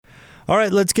All right,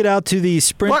 let's get out to the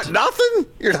sprint. What, nothing?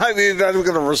 You're not going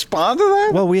to respond to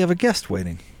that? Well, we have a guest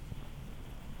waiting.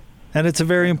 And it's a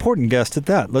very important guest at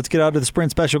that. Let's get out to the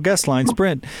Sprint special guest line.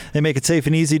 Sprint, they make it safe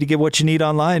and easy to get what you need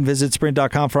online. Visit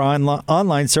sprint.com for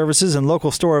online services and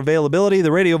local store availability.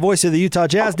 The radio voice of the Utah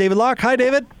Jazz, David Locke. Hi,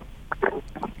 David.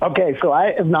 Okay, so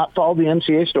I have not followed the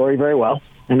NCAA story very well.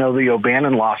 I know the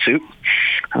O'Bannon lawsuit,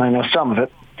 and I know some of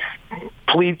it.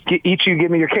 Please, each of you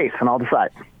give me your case, and I'll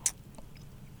decide.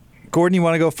 Gordon, you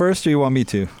want to go first, or you want me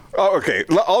to? Oh, okay.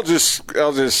 I'll just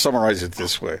summarize it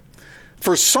this way.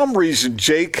 For some reason,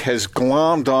 Jake has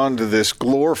glommed onto this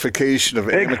glorification of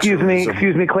amateurism.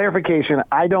 Excuse me, clarification.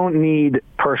 I don't need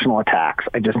personal attacks.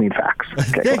 I just need facts.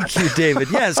 Okay, Thank you, David.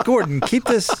 Yes, Gordon, keep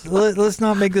this, let's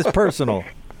not make this personal.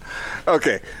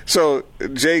 Okay, so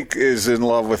Jake is in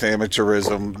love with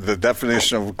amateurism, the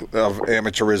definition of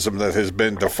amateurism that has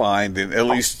been defined, at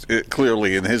least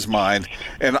clearly in his mind.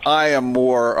 And I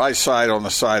side on the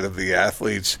side of the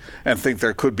athletes and think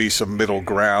there could be some middle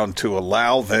ground to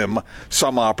allow them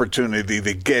some opportunity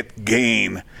to get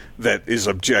gain that is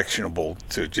objectionable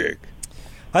to Jake.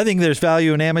 I think there's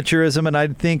value in amateurism, and I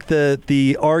think that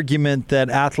the argument that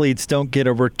athletes don't get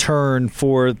a return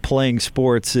for playing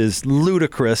sports is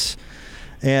ludicrous.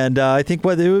 And I think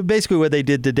what they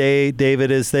did today, David,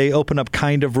 is they open up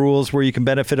kind of rules where you can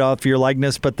benefit off your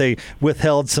likeness, but they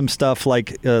withheld some stuff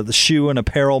like the shoe and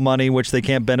apparel money, which they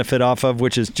can't benefit off of,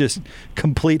 which is just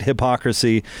complete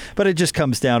hypocrisy. But it just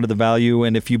comes down to the value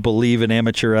and if you believe in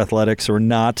amateur athletics or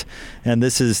not. And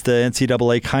this is the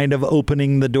NCAA kind of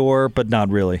opening the door, but not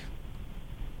really.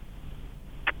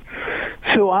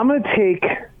 So I'm going to take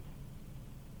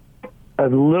a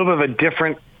little bit of a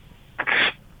different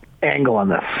angle on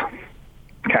this.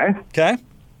 Okay?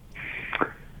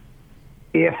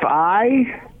 If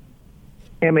I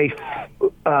am a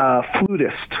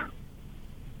flutist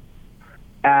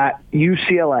at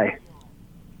UCLA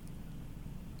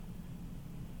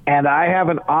and I have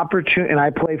an opportunity, and I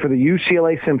play for the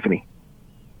UCLA Symphony,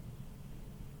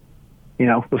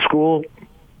 the school,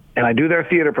 and I do their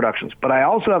theater productions, but I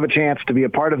also have a chance to be a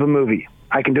part of a movie.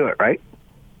 I can do it, right?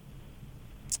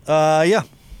 Yeah.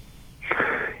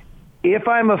 If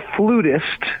I'm a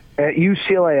flutist at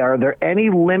UCLA, are there any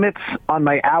limits on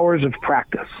my hours of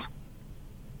practice?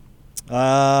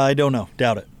 I don't know.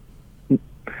 Doubt it.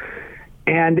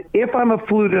 And if I'm a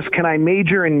flutist, can I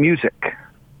major in music?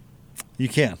 You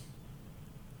can.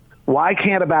 Why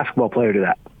can't a basketball player do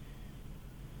that?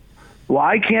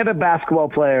 Why can't a basketball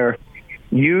player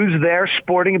use their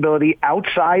sporting ability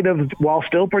while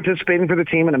still participating for the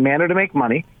team in a manner to make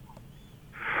money?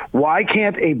 Why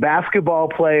can't a basketball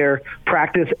player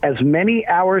practice as many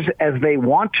hours as they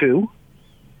want to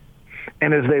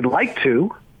and as they'd like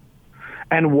to?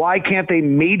 And why can't they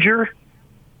major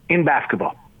in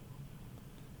basketball?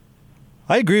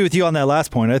 I agree with you on that last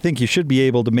point. I think you should be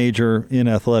able to major in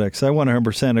athletics. I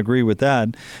 100% agree with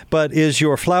that. But is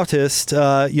your flautist,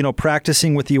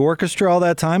 practicing with the orchestra all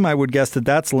that time? I would guess that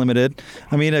that's limited.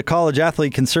 I mean, a college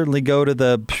athlete can certainly go to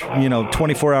the,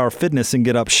 24-hour fitness and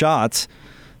get up shots.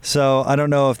 So I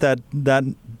don't know if that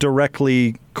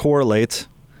directly correlates.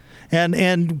 And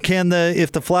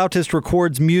if the flautist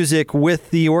records music with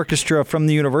the orchestra from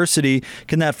the university,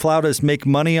 can that flautist make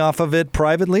money off of it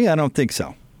privately? I don't think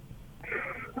so.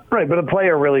 Right, but a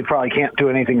player really probably can't do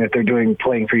anything that they're doing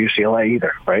playing for UCLA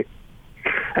either, right?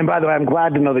 And by the way, I'm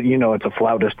glad to know that it's a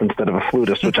flautist instead of a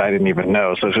flutist, which I didn't even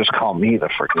know. So just call me the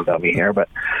freaking dummy here. But,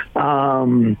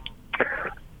 I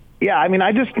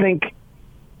just think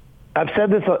I've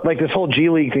said this, this whole G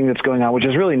League thing that's going on, which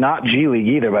is really not G League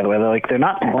either, by the way. They're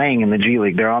not playing in the G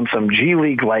League. They're on some G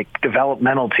League,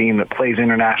 developmental team that plays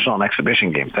international and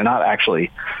exhibition games. They're not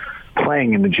actually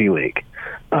playing in the G League.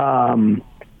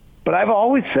 But I've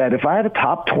always said if I had a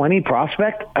top 20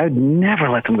 prospect, I'd never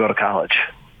let them go to college.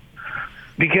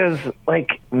 Because,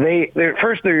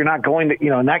 you're not going to,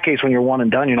 in that case, when you're one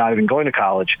and done, you're not even going to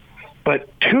college.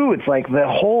 But two, it's the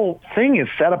whole thing is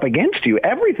set up against you.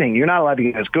 Everything. You're not allowed to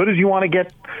get as good as you want to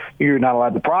get. You're not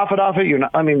allowed to profit off it. You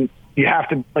have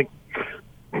to,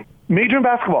 major in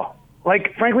basketball.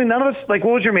 Frankly, none of us, what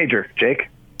was your major, Jake?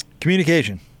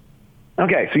 Communication.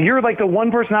 Okay, so you're the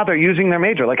one person out there using their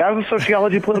major. I was a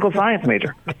sociology, political science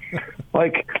major.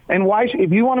 And why,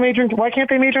 if you want to major, why can't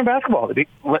they major in basketball?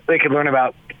 They could learn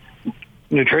about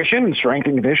nutrition and strength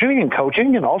and conditioning and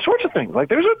coaching and all sorts of things.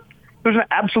 There's an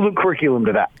absolute curriculum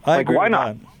to that. Why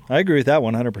not? I agree with that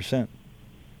 100%.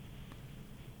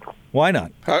 Why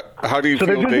not? How do you feel,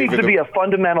 there just David, needs to be a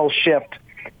fundamental shift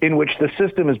in which the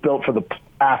system is built for the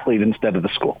athlete instead of the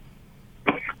school.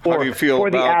 How do you feel for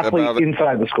the athlete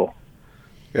inside the school?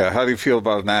 Yeah, how do you feel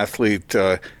about an athlete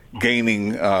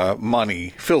gaining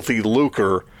money, filthy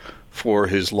lucre for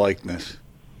his likeness.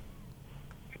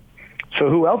 So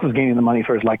who else is gaining the money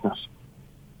for his likeness?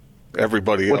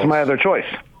 Everybody else. What's my other choice?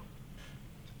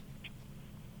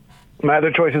 My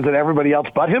other choice is that everybody else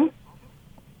but him?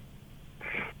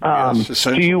 Yes,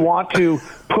 do you want to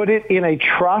put it in a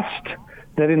trust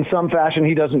that in some fashion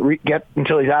he doesn't get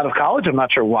until he's out of college? I'm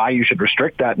not sure why you should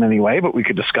restrict that in any way, but we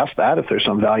could discuss that if there's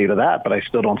some value to that. But I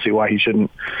still don't see why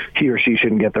he or she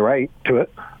shouldn't get the right to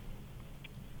it.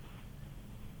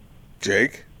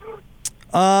 Jake?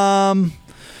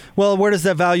 Well, where does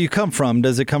that value come from?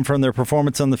 Does it come from their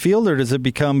performance on the field, or does it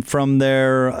become from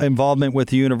their involvement with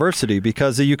the university?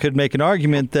 Because you could make an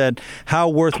argument that how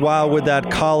worthwhile would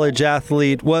that college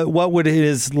athlete, what would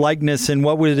his likeness and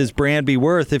what would his brand be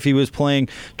worth if he was playing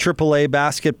AAA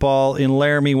basketball in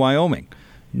Laramie, Wyoming?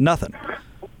 Nothing.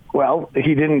 Well,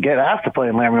 he didn't get asked to play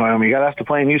in Laramie, Wyoming. He got asked to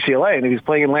play in UCLA, and if he's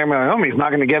playing in Laramie, Wyoming, he's not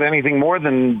going to get anything more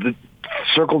than the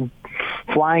Circle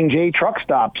Flying J truck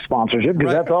stop sponsorship,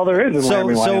 because that's all there is in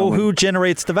Laramie, Wyoming. So who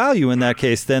generates the value in that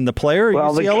case then, the player or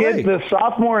well, UCLA? the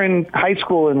sophomore in high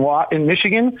school in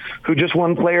Michigan who just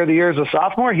won Player of the Year as a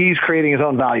sophomore, he's creating his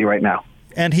own value right now.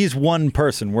 And he's one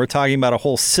person. We're talking about a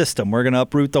whole system. We're going to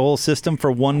uproot the whole system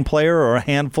for one player or a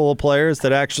handful of players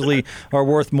that actually are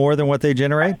worth more than what they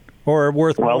generate? Or are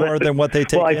worth more than what they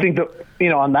take? Well, I think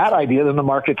that, on that idea, then the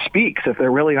market speaks. If there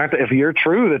really aren't, if you're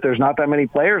true that there's not that many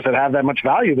players that have that much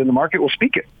value, then the market will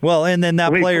speak it. Well, and then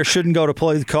that player shouldn't go to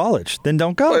play college. Then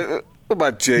don't go. What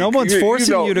about Jake? No one's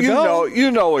forcing you to go. You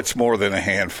know it's more than a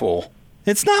handful.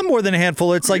 It's not more than a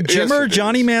handful. It's like Jimmer,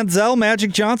 Johnny Manziel,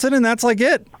 Magic Johnson, and that's like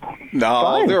it.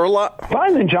 No, there are a lot.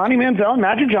 Fine, then Johnny Manziel and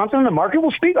Magic Johnson, the market will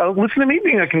speak. Oh, listen to me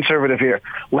being a conservative here.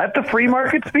 Let the free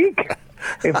market speak.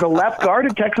 If the left guard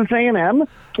at Texas A&M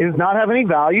does not have any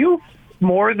value,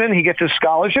 more than he gets his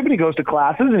scholarship and he goes to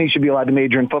classes and he should be allowed to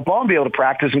major in football and be able to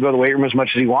practice and go to the weight room as much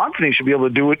as he wants, and he should be able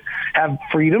to do it, have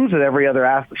freedoms that every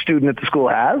other student at the school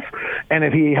has. And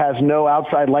if he has no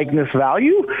outside likeness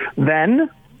value,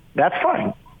 then that's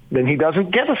fine. Then he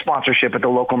doesn't get a sponsorship at the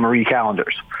local Marie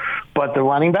Calendars. But the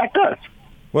running back does.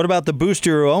 What about the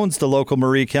booster who owns the local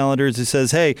Marie Calendars who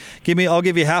says, hey, I'll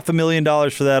give you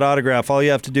 $500,000 for that autograph. All you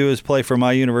have to do is play for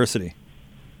my university.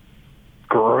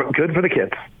 Good for the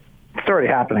kids. It's already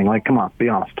happening. Like, come on, be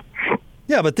honest.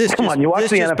 Yeah, but come on, you watch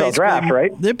the NFL draft,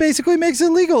 right? It basically makes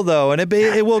it legal, though, and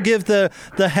it will give the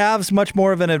haves much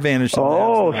more of an advantage.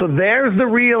 Oh, so there's the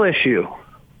real issue.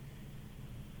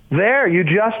 There, you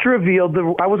just revealed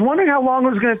I was wondering how long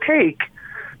it was going to take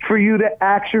for you to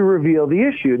actually reveal the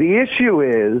issue. The issue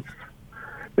is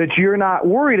that you're not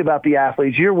worried about the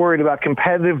athletes. You're worried about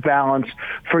competitive balance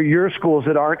for your schools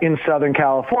that aren't in Southern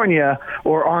California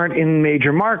or aren't in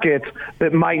major markets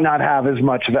that might not have as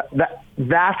much of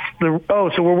that.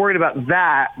 So we're worried about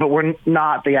that, but we're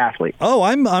not the athlete. Oh,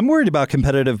 I'm worried about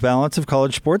competitive balance of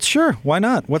college sports. Sure, why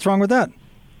not? What's wrong with that?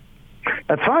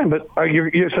 That's fine, but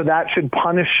so that should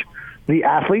punish the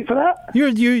athlete for that?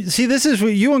 You see, this is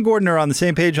what you and Gordon are on the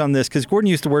same page on this, because Gordon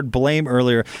used the word blame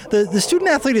earlier. The student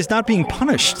athlete is not being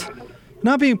punished.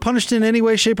 Not being punished in any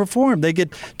way, shape, or form. They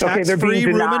get tax-free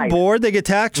room and board. They get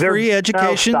tax-free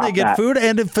education. They get food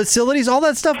and facilities. All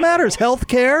that stuff matters. Health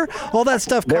care. All that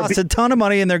stuff costs a ton of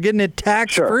money, and they're getting it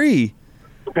tax-free.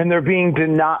 Sure. And they're being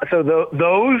denied. So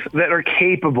those that are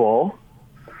capable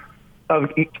of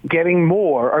getting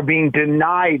more are being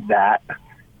denied that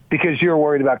because you're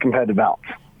worried about competitive balance.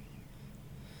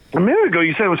 A minute ago,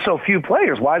 you said it was so few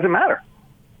players. Why does it matter?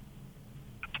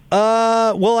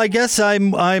 Well, I guess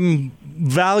I'm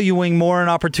valuing more an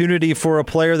opportunity for a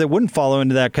player that wouldn't follow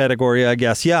into that category, I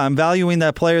guess. Yeah, I'm valuing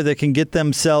that player that can get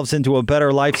themselves into a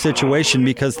better life situation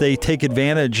because they take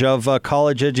advantage of a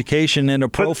college education and a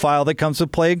profile that comes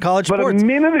with playing college sports. But a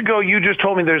minute ago, you just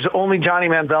told me there's only Johnny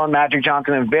Manziel and Magic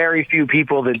Johnson and very few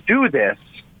people that do this.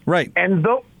 Right. And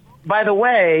by the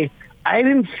way, I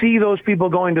didn't see those people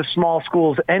going to small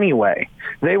schools anyway.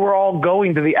 They were all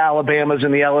going to the Alabamas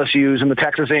and the LSUs and the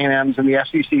Texas A&Ms and the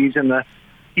SECs and the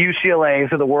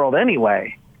UCLAs of the world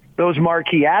anyway, those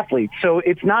marquee athletes. So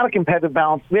it's not a competitive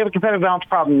balance. We have a competitive balance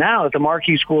problem now that the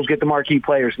marquee schools get the marquee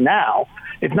players now.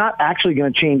 It's not actually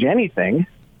going to change anything.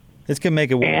 It's going to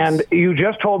make it worse. And you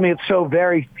just told me it's so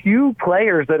very few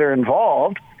players that are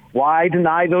involved. Why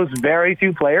deny those very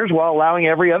few players while allowing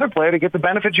every other player to get the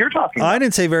benefits you're talking about? I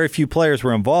didn't say very few players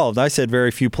were involved. I said very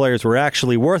few players were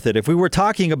actually worth it. If we were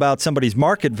talking about somebody's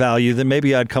market value, then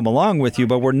maybe I'd come along with you,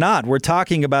 but we're not. We're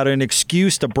talking about an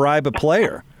excuse to bribe a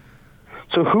player.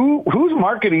 So whose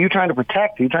market are you trying to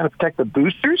protect? Are you trying to protect the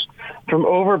boosters from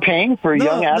overpaying for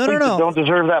young athletes that don't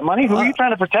deserve that money? Who are you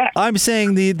trying to protect? I'm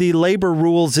saying the labor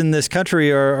rules in this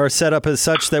country are set up as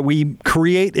such that we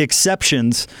create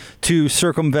exceptions to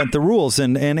circumvent the rules,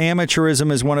 and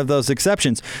amateurism is one of those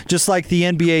exceptions. Just like the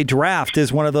NBA draft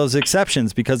is one of those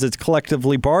exceptions because it's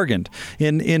collectively bargained.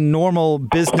 In normal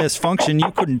business function,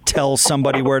 you couldn't tell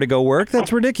somebody where to go work.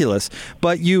 That's ridiculous.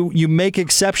 But you make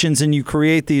exceptions and you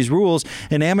create these rules.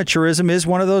 And amateurism is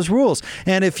one of those rules.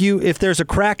 And if there's a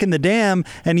crack in the dam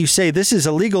and you say this is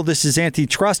illegal, this is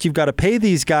antitrust, you've got to pay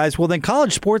these guys, well, then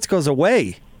college sports goes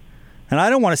away. And I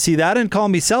don't want to see that, and call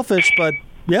me selfish, but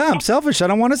yeah, I'm selfish. I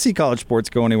don't want to see college sports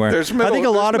go anywhere. I think a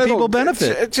lot of people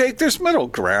benefit. Jake, there's middle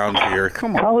ground here.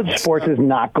 Come on. College sports is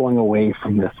not going away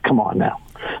from this. Come on now.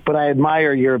 But I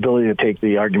admire your ability to take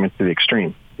the argument to the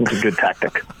extreme. It's a good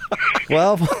tactic.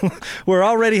 Well, we're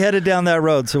already headed down that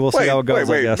road, so we'll see how it goes.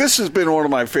 I guess. This has been one of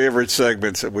my favorite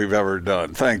segments that we've ever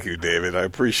done. Thank you, David. I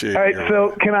appreciate it. All right,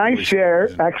 so can I share?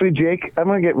 Actually, Jake, I'm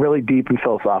going to get really deep and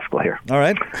philosophical here. All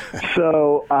right.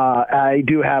 So I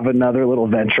do have another little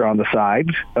venture on the side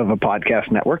of a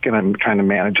podcast network, and I'm trying to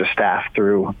manage a staff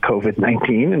through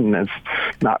COVID-19, and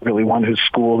it's not really one who's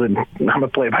schooled, and I'm a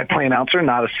play-by-play announcer,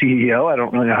 not a CEO. I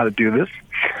don't really know how to do this.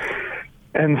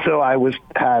 And so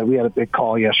we had a big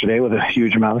call yesterday with a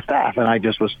huge amount of staff, and I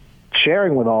just was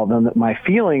sharing with all of them that my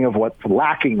feeling of what's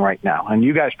lacking right now, and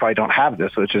you guys probably don't have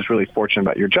this, which is really fortunate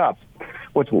about your job.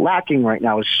 What's lacking right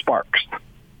now is sparks.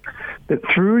 That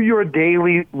through your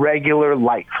daily, regular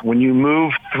life, when you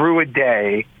move through a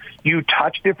day, you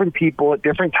touch different people at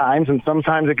different times, and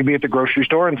sometimes it could be at the grocery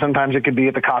store, and sometimes it could be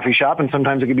at the coffee shop, and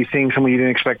sometimes it could be seeing someone you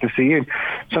didn't expect to see, and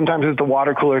sometimes it's the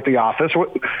water cooler at the office,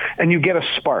 and you get a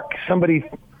spark. Somebody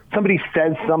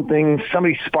says something,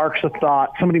 somebody sparks a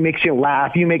thought, somebody makes you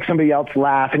laugh, you make somebody else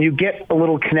laugh, and you get a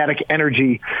little kinetic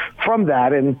energy from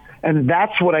that, and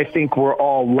that's what I think we're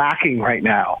all lacking right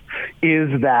now,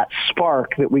 is that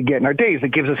spark that we get in our days that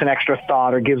gives us an extra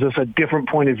thought or gives us a different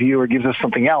point of view or gives us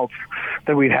something else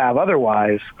that we'd have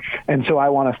otherwise. And so I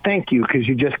want to thank you because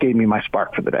you just gave me my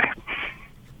spark for the day.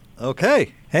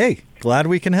 Okay. Hey, glad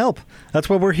we can help. That's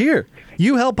why we're here.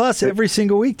 You help us every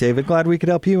single week, David. Glad we could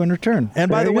help you in return. And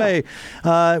by the way,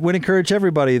 would encourage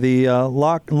everybody, the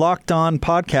Locked On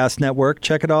Podcast Network,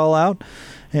 check it all out.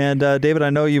 And David, I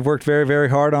know you've worked very, very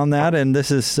hard on that, and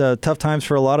this is tough times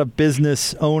for a lot of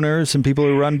business owners and people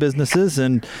who run businesses,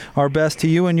 and our best to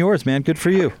you and yours, man. Good for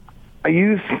you. Are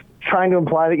you trying to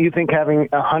imply that you think having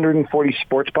 140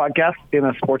 sports podcasts in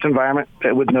a sports environment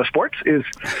with no sports is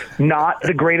not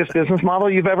the greatest business model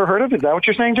you've ever heard of? Is that what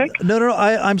you're saying, Jake? No.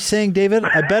 I'm saying, David,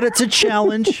 I bet it's a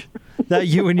challenge that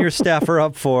you and your staff are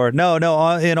up for. No,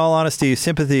 in all honesty,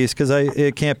 sympathies, because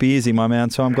it can't be easy, my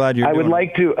man, so I'm glad you're doing it. I would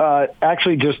like to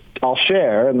I'll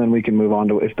share, and then we can move on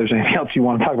to if there's anything else you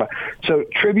want to talk about. So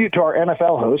tribute to our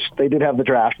NFL hosts. They did have the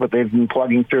draft, but they've been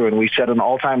plugging through, and we set an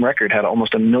all-time record, had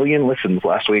almost 1 million listens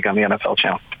last week on the NFL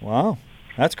channel. Wow.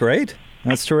 That's great.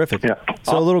 That's terrific. Yeah.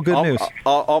 So a little good news.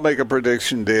 I'll make a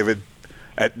prediction, David.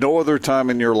 At no other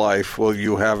time in your life will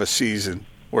you have a season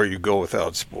where you go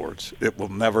without sports. It will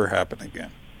never happen again.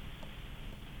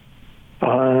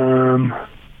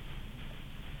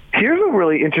 Here's a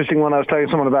really interesting one I was talking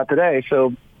to someone about today.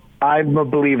 So I'm a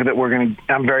believer that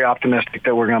I'm very optimistic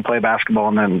that we're going to play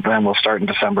basketball, and then we'll start in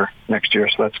December next year.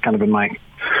 So that's kind of been my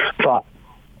thought.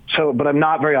 So, but I'm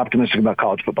not very optimistic about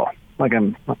college football. Like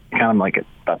I'm kind of like at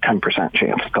about 10%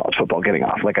 chance of college football getting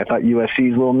off. Like I thought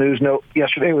USC's little news note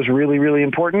yesterday was really, really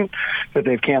important, that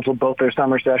they've canceled both their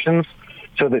summer sessions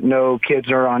so that no kids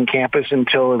are on campus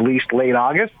until at least late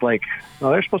August. Like,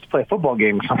 well, they're supposed to play a football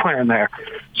game somewhere in there.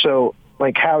 So,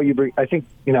 like how you bring, I think,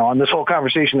 on this whole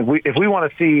conversation, if we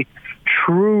want to see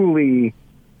truly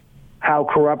how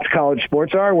corrupt college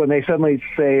sports are, when they suddenly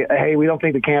say, hey, we don't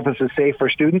think the campus is safe for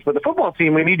students, but the football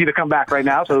team, we need you to come back right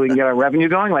now so we can get our revenue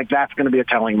going, like that's going to be a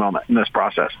telling moment in this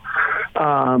process.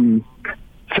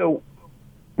 So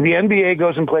the NBA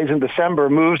goes and plays in December,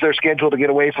 moves their schedule to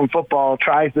get away from football,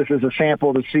 tries this as a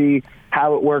sample to see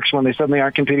how it works when they suddenly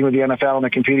aren't competing with the NFL and they're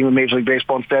competing with Major League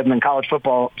Baseball instead, and then college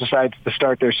football decides to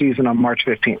start their season on March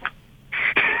 15th.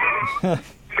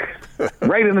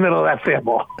 Right in the middle of that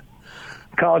sample.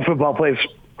 College football plays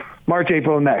March,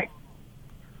 April, and May.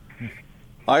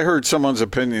 I heard someone's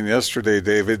opinion yesterday,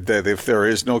 David, that if there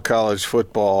is no college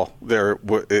football,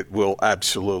 it will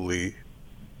absolutely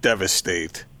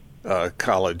devastate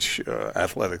college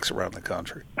athletics around the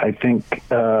country. I think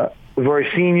we've already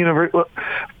seen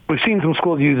we've seen some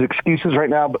schools use excuses right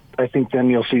now, but I think then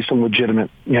you'll see some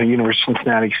legitimate. University of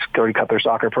Cincinnati's already cut their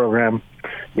soccer program.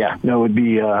 Yeah, no, it would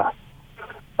be.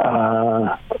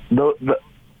 the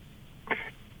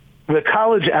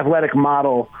college athletic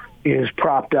model is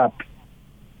propped up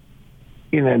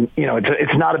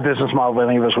it's not a business model that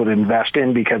any of us would invest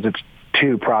in because it's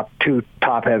too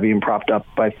top heavy and propped up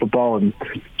by football, and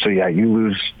so you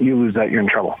lose that, you're in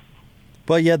trouble.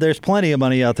 But yeah, there's plenty of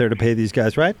money out there to pay these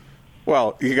guys, right?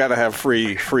 Well, you got to have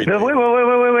free. No,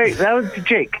 wait. That was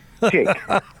Jake.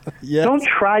 Yes. Don't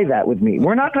try that with me.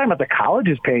 We're not talking about the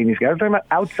colleges paying these guys. We're talking about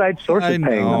outside sources paying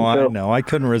them. I know. I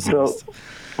couldn't resist.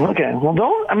 Okay. Well,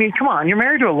 come on. You're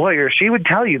married to a lawyer. She would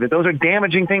tell you that those are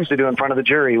damaging things to do in front of the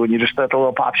jury when you just let the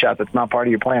little pop shot that's not part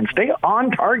of your plan. Stay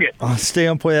on target. Stay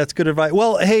on point. That's good advice.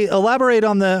 Well, hey, elaborate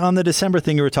on the December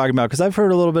thing you were talking about, because I've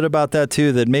heard a little bit about that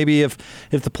too, that maybe if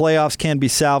the playoffs can be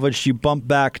salvaged, you bump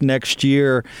back next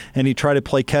year and you try to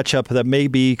play catch up that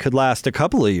maybe could last a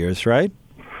couple of years, right?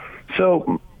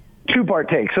 So, two-part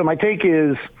take. So my take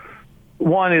is,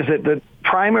 one is that the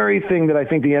primary thing that I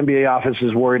think the NBA office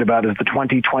is worried about is the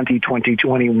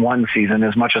 2020-2021 season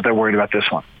as much as they're worried about this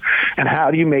one. And how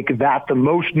do you make that the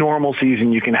most normal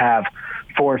season you can have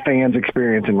for fans'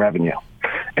 experience and revenue?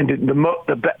 And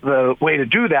the way to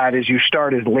do that is you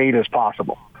start as late as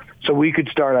possible. So we could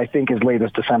start, I think, as late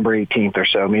as December 18th or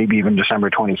so, maybe even December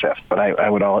 25th. But I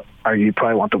would argue you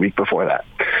probably want the week before that.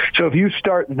 So if you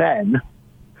start then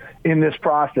in this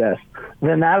process,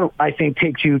 then that, I think,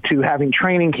 takes you to having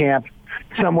training camp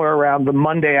somewhere around the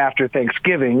Monday after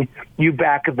Thanksgiving. You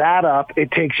back that up, it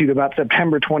takes you to about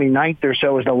September 29th or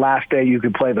so is the last day you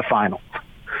could play the finals.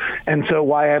 And so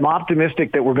why I'm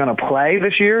optimistic that we're going to play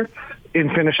this year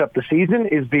and finish up the season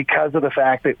is because of the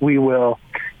fact that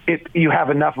you have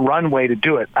enough runway to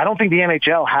do it. I don't think the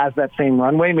NHL has that same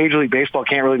runway. Major League Baseball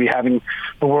can't really be having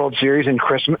the World Series in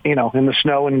Christmas, in the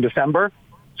snow in December.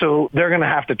 So they're going to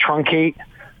have to truncate.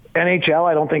 NHL,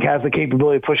 I don't think, has the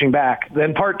capability of pushing back.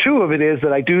 Then part two of it is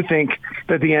that I do think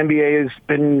that the NBA has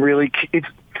been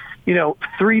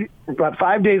about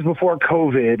 5 days before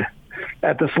COVID,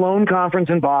 at the Sloan Conference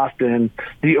in Boston,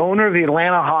 the owner of the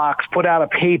Atlanta Hawks put out a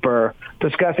paper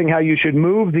discussing how you should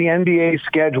move the NBA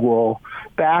schedule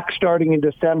back starting in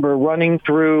December, running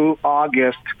through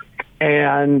August,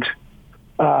 and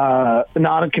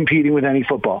not competing with any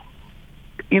football.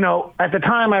 At the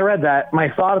time I read that, my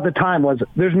thought at the time was,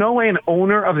 there's no way an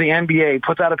owner of the NBA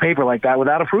puts out a paper like that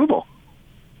without approval.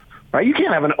 Right? You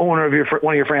can't have an owner of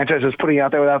one of your franchises putting it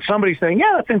out there without somebody saying,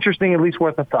 yeah, that's interesting, at least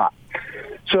worth a thought.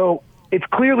 So it's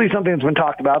clearly something that's been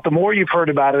talked about. The more you've heard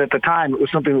about it at the time, it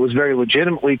was something that was very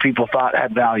legitimately people thought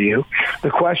had value.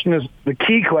 The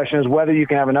key question is whether you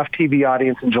can have enough TV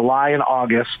audience in July and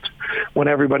August when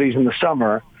everybody's in the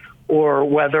summer, or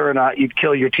whether or not you'd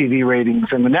kill your TV ratings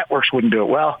and the networks wouldn't do it.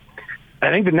 Well, I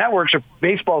think the networks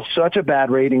baseball's such a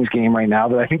bad ratings game right now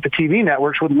that I think the TV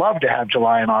networks would love to have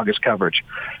July and August coverage.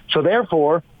 So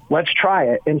therefore, let's try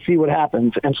it and see what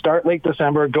happens, and start late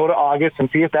December, go to August, and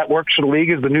see if that works for the league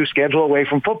as the new schedule away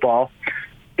from football.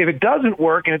 If it doesn't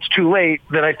work and it's too late,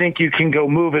 then I think you can go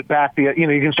move it back. You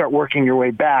can start working your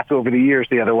way back over the years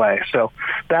the other way. So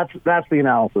that's the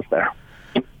analysis there.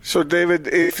 So, David,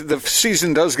 if the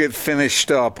season does get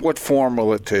finished up, what form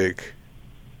will it take?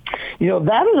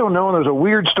 That I don't know. And there's a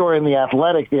weird story in The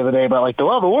Athletic the other day about the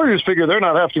Warriors figure they're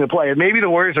not having to play. And maybe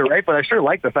the Warriors are right, but I sure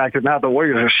like the fact that now the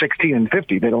Warriors are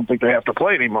 16-50. They don't think they have to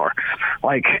play anymore.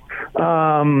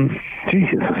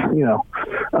 Jesus,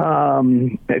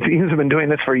 teams have been doing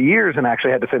this for years and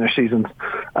actually had to finish seasons.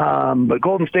 But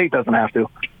Golden State doesn't have to.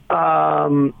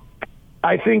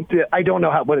 I think that I don't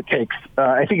know what it takes.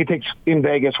 I think it takes in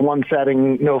Vegas one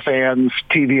setting, no fans,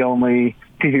 TV only,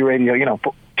 TV radio,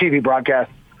 TV broadcast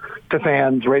to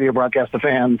fans, radio broadcast to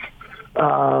fans.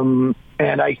 And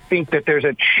I think that there's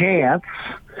a chance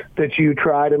that you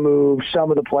try to move some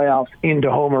of the playoffs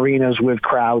into home arenas with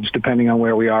crowds, depending on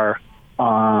where we are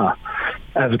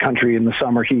as a country in the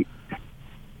summer heat.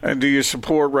 And do you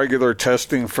support regular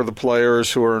testing for the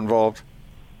players who are involved?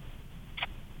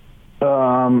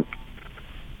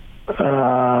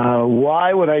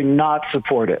 Why would I not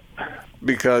support it?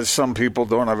 Because some people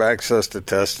don't have access to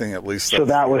testing, at least. So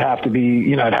that would have to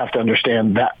be, I'd have to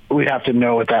understand that. We'd have to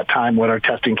know at that time what our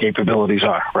testing capabilities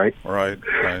are, right? Right.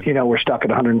 We're stuck at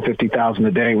 150,000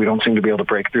 a day. We don't seem to be able to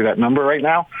break through that number right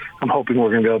now. I'm hoping we're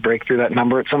going to be able to break through that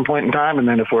number at some point in time. And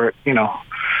then if we're,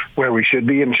 where we should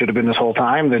be and should have been this whole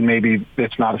time, then maybe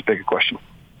it's not as big a question.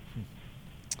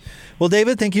 Well,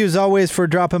 David, thank you as always for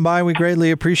dropping by. We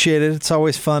greatly appreciate it. It's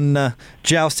always fun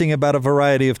jousting about a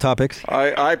variety of topics.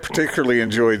 I particularly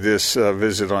enjoyed this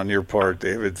visit on your part,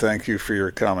 David. Thank you for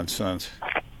your common sense.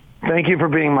 Thank you for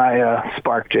being my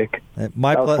spark, Jake.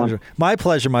 My pleasure. Fun. My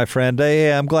pleasure, my friend.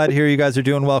 Hey, I'm glad to hear you guys are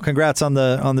doing well. Congrats on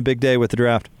the big day with the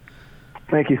draft.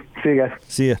 Thank you. See you guys.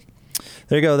 See ya.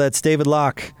 There you go. That's David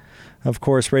Locke, of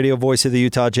course, radio voice of the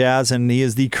Utah Jazz, and he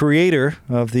is the creator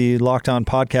of the Locked On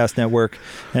Podcast Network,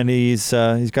 and he's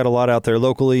got a lot out there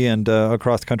locally and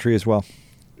across the country as well.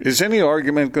 Is any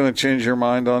argument going to change your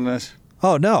mind on this?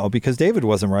 Oh, no, because David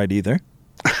wasn't right either.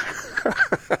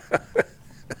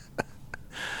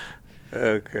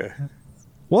 Okay.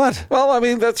 What? Well, I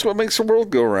mean, that's what makes the world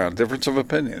go around. Difference of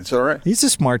opinions, all right? He's a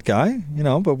smart guy,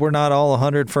 but we're not all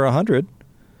 100 for 100.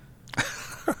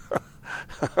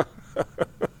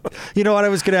 You know what I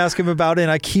was going to ask him about, and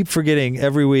I keep forgetting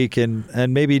every week, and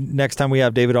maybe next time we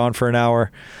have David on for an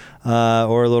hour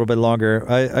or a little bit longer,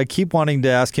 I keep wanting to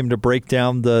ask him to break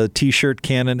down the T-shirt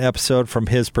cannon episode from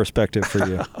his perspective for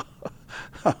you.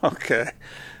 Okay.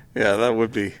 Yeah, that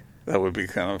would be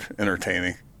kind of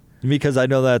entertaining. Because I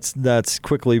know that's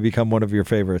quickly become one of your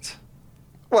favorites.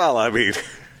 Well, I mean,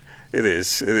 it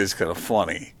is kind of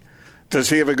funny. Does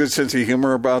he have a good sense of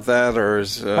humor about that, or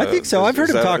is? I think so. I've heard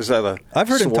him talk. I've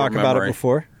heard him talk about it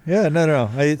before. Yeah, no.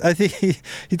 I think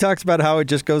he talks about how it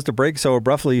just goes to break so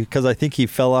abruptly because I think he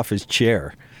fell off his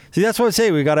chair. See, that's what I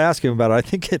say. We got to ask him about it.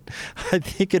 I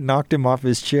think it knocked him off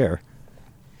his chair.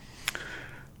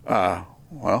 Well,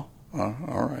 all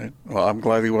right. Well, I'm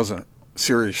glad he wasn't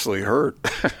seriously hurt.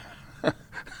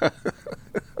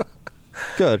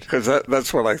 Good. Because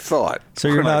that's what I thought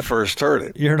when I first heard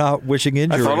it. You're not wishing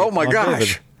injury. I thought, oh my gosh.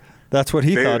 David. That's what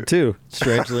he thought too,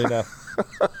 strangely enough.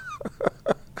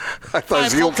 I thought,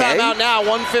 is he okay? Timeout now,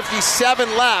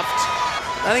 1:57 left.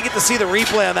 I didn't get to see the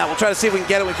replay on that. We'll try to see if we can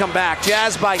get it when we come back.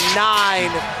 Jazz by 9,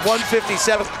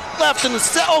 1:57 left in the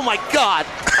set. Oh my God.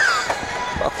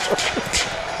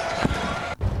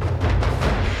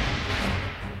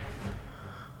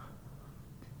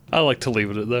 I like to leave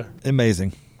it at there.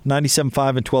 Amazing. 97.5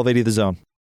 and 1280 The Zone.